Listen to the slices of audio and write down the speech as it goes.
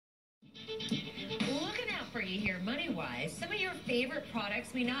Looking out for you here, money-wise, some of your favorite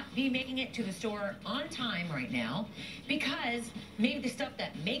products may not be making it to the store on time right now because maybe the stuff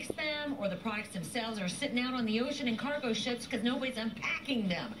that makes them or the products themselves are sitting out on the ocean in cargo ships because nobody's unpacking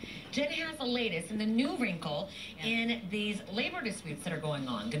them. Jen has the latest and the new wrinkle in these labor disputes that are going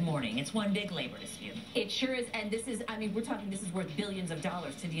on. Good morning. It's one big labor dispute. It sure is, and this is, we're talking this is worth billions of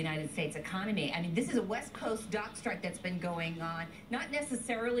dollars to the United States economy. This is a West Coast dock strike that's been going on. Not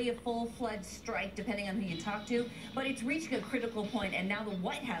necessarily a full-fledged strike, depending on who you talk to, but it's reaching a critical point, and now the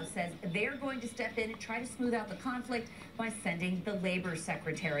White House says they're going to step in and try to smooth out the conflict by sending the labor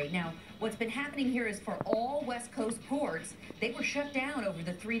secretary. Now, what's been happening here is for all West Coast ports, they were shut down over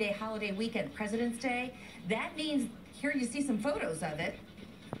the three-day holiday weekend, President's Day. That means, here you see some photos of it,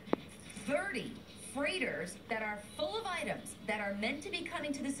 30 freighters that are full of items that are meant to be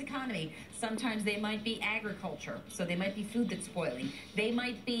coming to this economy. Sometimes they might be agriculture, so they might be food that's spoiling. They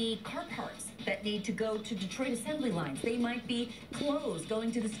might be car parts that need to go to Detroit assembly lines. They might be clothes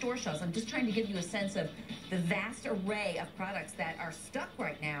going to the store shelves. I'm just trying to give you a sense of the vast array of products that are stuck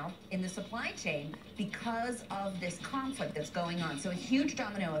right now in the supply chain because of this conflict that's going on. So a huge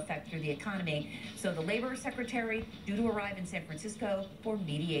domino effect through the economy. So the Labor Secretary due to arrive in San Francisco for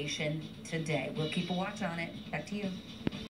mediation today. We'll keep a watch on it. Back to you.